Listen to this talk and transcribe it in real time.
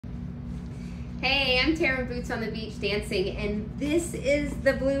Hey, I'm Tara Boots on the Beach Dancing, and this is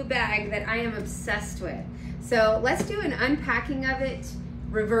the blue bag that I am obsessed with. So let's do an unpacking of it,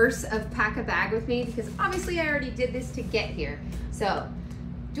 reverse of pack a bag with me, because obviously I already did this to get here. So,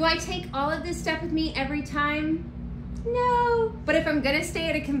 do I take all of this stuff with me every time? No, but if I'm gonna stay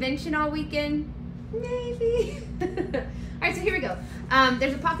at a convention all weekend, maybe. All right, so here we go.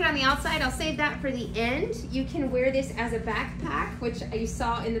 There's a pocket on the outside. I'll save that for the end. You can wear this as a backpack, which you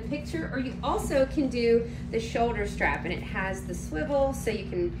saw in the picture, or you also can do the shoulder strap, and it has the swivel, so you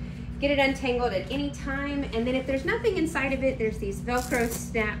can get it untangled at any time. And then if there's nothing inside of it, there's these Velcro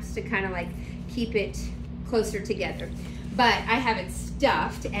snaps to kind of like keep it closer together. But I have it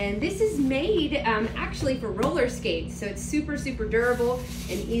stuffed, and this is made actually for roller skates, so it's super, super durable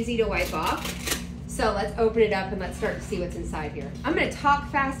and easy to wipe off. So let's open it up and let's start to see what's inside here. I'm gonna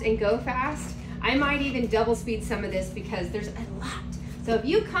talk fast and go fast. I might even double speed some of this because there's a lot. So if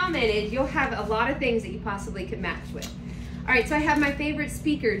you commented, you'll have a lot of things that you possibly could match with. All right, so I have my favorite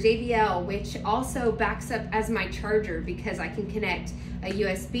speaker, JBL, which also backs up as my charger because I can connect a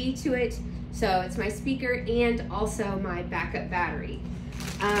USB to it. So it's my speaker and also my backup battery.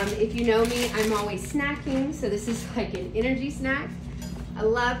 If you know me, I'm always snacking, so this is like an energy snack. I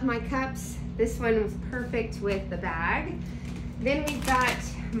love my cups. This one was perfect with the bag. Then we've got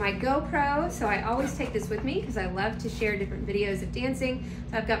my GoPro, so I always take this with me because I love to share different videos of dancing.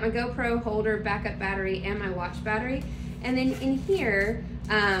 So I've got my GoPro holder, backup battery, and my watch battery. And then in here,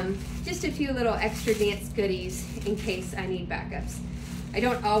 just a few little extra dance goodies in case I need backups. I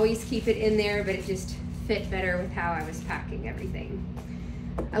don't always keep it in there, but it just fit better with how I was packing everything.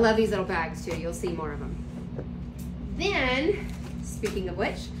 I love these little bags too. You'll see more of them. Then, speaking of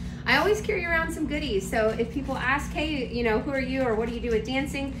which, I always carry around some goodies. So if people ask, hey, you know, who are you or what do you do with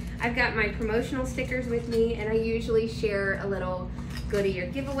dancing? I've got my promotional stickers with me, and I usually share a little goodie or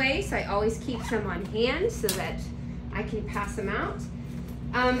giveaway. So I always keep some on hand so that I can pass them out.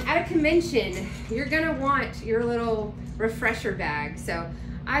 At a convention, you're gonna want your little refresher bag. So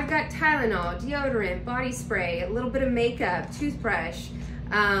I've got Tylenol, deodorant, body spray, a little bit of makeup, toothbrush,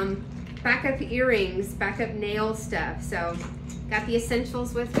 backup earrings, backup nail stuff. So got the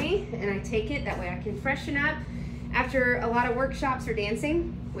essentials with me, and I take it, that way I can freshen up after a lot of workshops or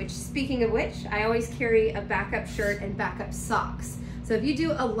dancing, which, speaking of which, I always carry a backup shirt and backup socks. So if you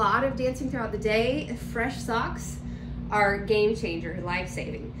do a lot of dancing throughout the day, fresh socks are game changer,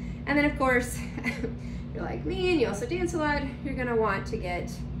 life-saving. And then of course, you're like me and you also dance a lot, you're gonna want to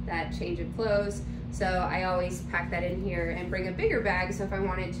get that change of clothes. So I always pack that in here and bring a bigger bag, so if I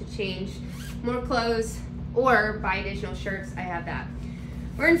wanted to change more clothes or buy additional shirts, I have that.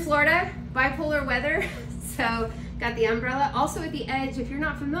 We're in Florida, bipolar weather, so got the umbrella. Also at the edge, if you're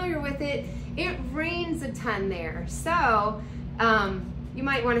not familiar with it, it rains a ton there. So you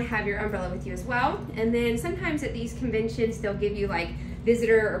might want to have your umbrella with you as well. And then sometimes at these conventions, they'll give you like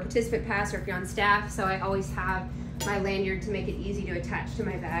visitor or participant pass, or if you're on staff, so I always have my lanyard to make it easy to attach to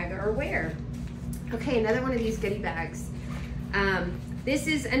my bag or wear. Okay, another one of these goodie bags. This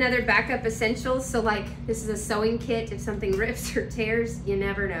is another backup essentials. So like, this is a sewing kit. If something rips or tears, you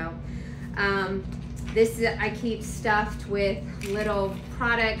never know. I keep stuffed with little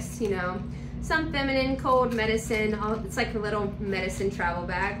products, you know, some feminine cold medicine. It's like a little medicine travel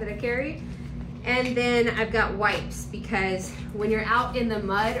bag that I carry. And then I've got wipes, because when you're out in the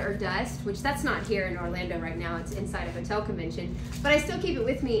mud or dust, which that's not here in Orlando right now, it's inside a hotel convention, but I still keep it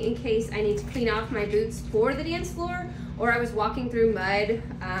with me in case I need to clean off my boots for the dance floor, or I was walking through mud,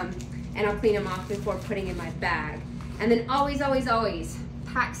 and I'll clean them off before putting in my bag. And then always, always, always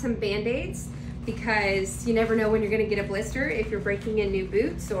pack some Band-Aids, because you never know when you're gonna get a blister if you're breaking in new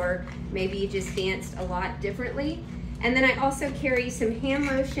boots, or maybe you just danced a lot differently. And then I also carry some hand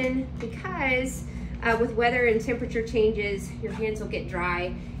lotion, because with weather and temperature changes, your hands will get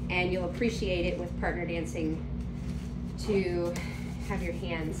dry, and you'll appreciate it with partner dancing to have your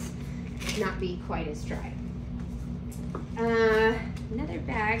hands not be quite as dry. Another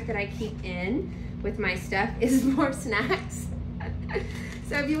bag that I keep in with my stuff is more snacks.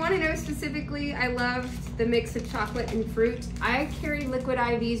 So if you want to know specifically, I love the mix of chocolate and fruit. I carry Liquid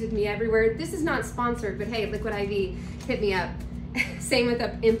IVs with me everywhere. This is not sponsored, but hey, Liquid IV, hit me up. Same with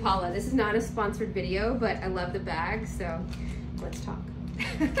Impala. This is not a sponsored video, but I love the bag, so let's talk.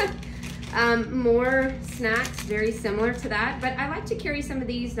 More snacks, very similar to that, but I like to carry some of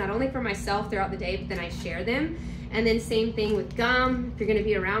these not only for myself throughout the day, but then I share them. And then same thing with gum. If you're gonna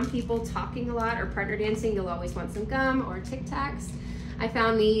be around people talking a lot or partner dancing, you'll always want some gum or Tic Tacs. I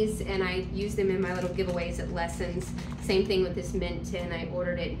found these and I use them in my little giveaways at lessons. Same thing with this mint tin. I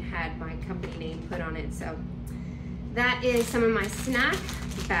ordered it and had my company name put on it. So that is some of my snack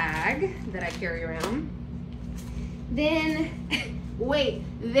bag that I carry around. Then, wait,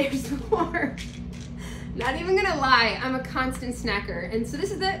 there's more. Not even gonna lie, I'm a constant snacker. And so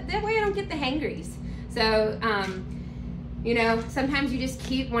this is that way I don't get the hangries. So, you know, sometimes you just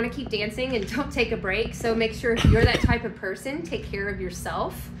want to keep dancing and don't take a break. So make sure if you're that type of person, take care of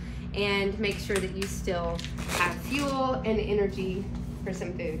yourself and make sure that you still have fuel and energy for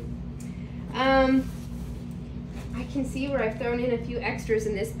some food. I can see where I've thrown in a few extras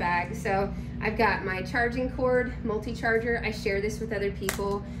in this bag. So I've got my charging cord, multi-charger. I share this with other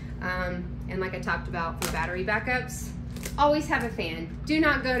people. And like I talked about for battery backups, always have a fan. Do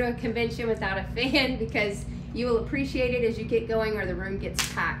not go to a convention without a fan because you will appreciate it as you get going or the room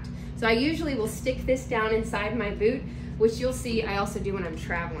gets packed. So I usually will stick this down inside my boot, which you'll see I also do when I'm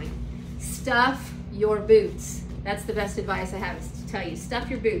traveling. Stuff your boots. That's the best advice I have is to tell you, stuff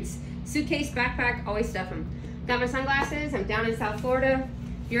your boots. Suitcase, backpack, always stuff them. Got my sunglasses, I'm down in South Florida.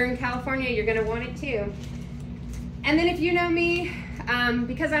 If you're in California, you're gonna want it too. And then if you know me,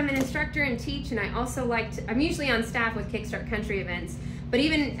 because I'm an instructor and teach, and I also like to, I'm usually on staff with Kickstart Country events, but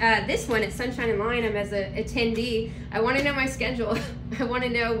even this one at Sunshine and Line, I'm as an attendee. I want to know my schedule. I want to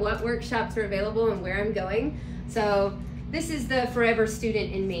know what workshops are available and where I'm going. So this is the forever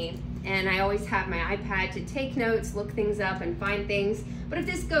student in me. And I always have my iPad to take notes, look things up, and find things. But if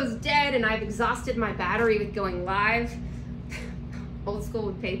this goes dead and I've exhausted my battery with going live, old school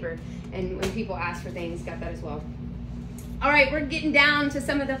with paper. And when people ask for things, got that as well. All right, we're getting down to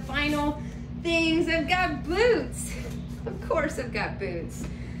some of the final things. I've got boots. Of course I've got boots.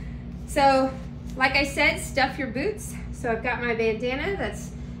 So, like I said, stuff your boots. So I've got my bandana.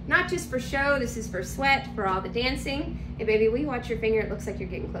 That's not just for show. This is for sweat, for all the dancing. Hey, baby, will you watch your finger? It looks like you're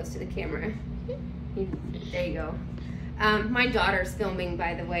getting close to the camera. There you go. My daughter's filming,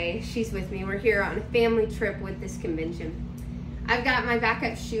 by the way. She's with me. We're here on a family trip with this convention. I've got my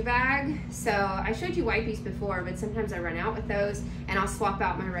backup shoe bag. So I showed you wipies before, but sometimes I run out with those, and I'll swap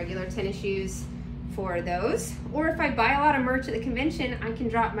out my regular tennis shoes for those. Or if I buy a lot of merch at the convention, I can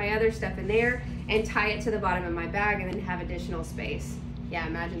drop my other stuff in there and tie it to the bottom of my bag and then have additional space. Yeah,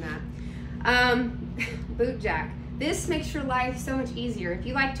 imagine that. Boot jack. This makes your life so much easier. If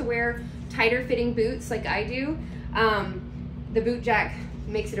you like to wear tighter fitting boots like I do, the boot jack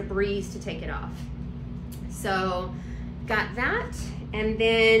makes it a breeze to take it off. So got that. And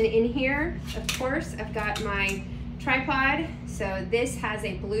then in here, of course, I've got my tripod. So this has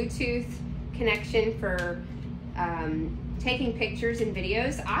a Bluetooth connection for taking pictures and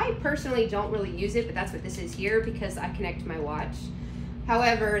videos. I personally don't really use it, but that's what this is here because I connect to my watch.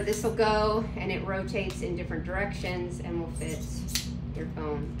 However, this will go and it rotates in different directions and will fit your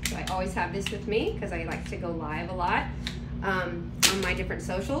phone. So I always have this with me because I like to go live a lot on my different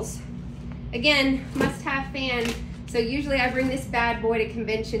socials. Again, must have fan. So usually I bring this bad boy to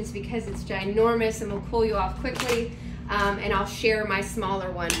conventions because it's ginormous and will cool you off quickly. And I'll share my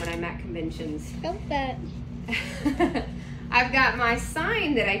smaller one when I'm at conventions. Felt that. I've got my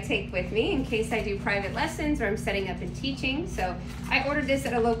sign that I take with me in case I do private lessons or I'm setting up and teaching. So I ordered this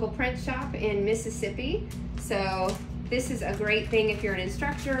at a local print shop in Mississippi. So this is a great thing if you're an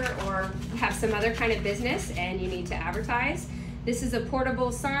instructor or have some other kind of business and you need to advertise. This is a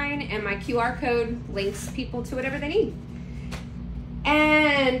portable sign and my QR code links people to whatever they need.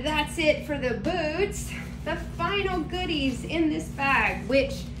 And that's it for the boots. The final goodies in this bag,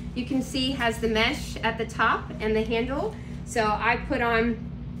 which you can see has the mesh at the top and the handle. So I put on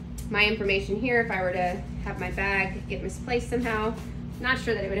my information here if I were to have my bag get misplaced somehow. Not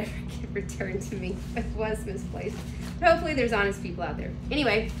sure that it would ever get returned to me if it was misplaced. But hopefully there's honest people out there.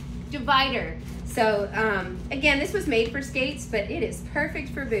 Anyway, divider. So again, this was made for skates, but it is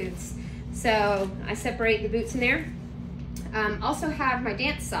perfect for boots. So I separate the boots in there. Also have my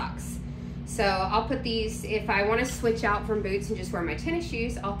dance socks. So I'll put these, if I want to switch out from boots and just wear my tennis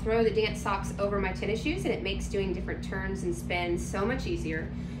shoes, I'll throw the dance socks over my tennis shoes and it makes doing different turns and spins so much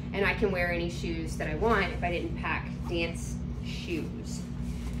easier. And I can wear any shoes that I want if I didn't pack dance shoes.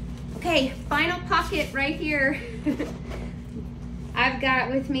 Okay, final pocket right here. I've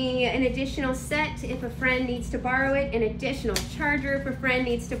got with me an additional set if a friend needs to borrow it, an additional charger if a friend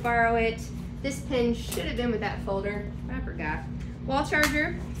needs to borrow it. This pen should have been with that folder, but I forgot. Wall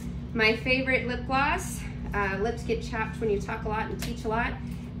charger. My favorite lip gloss. Lips get chapped when you talk a lot and teach a lot.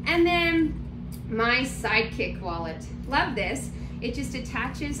 And then my Sidekick wallet. Love this. It just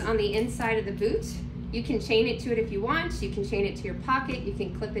attaches on the inside of the boot. You can chain it to it if you want. You can chain it to your pocket. You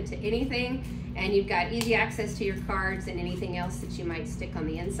can clip it to anything. And you've got easy access to your cards and anything else that you might stick on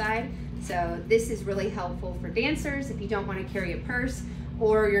the inside. So this is really helpful for dancers if you don't want to carry a purse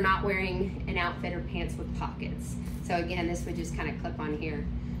or you're not wearing an outfit or pants with pockets. So again, this would just kind of clip on here.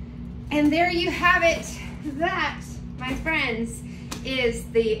 And there you have it. That, my friends, is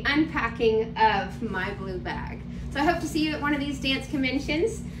the unpacking of my blue bag. So I hope to see you at one of these dance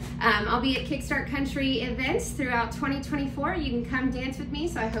conventions. I'll be at Kickstart Country events throughout 2024. You can come dance with me,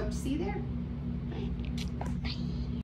 so I hope to see you there.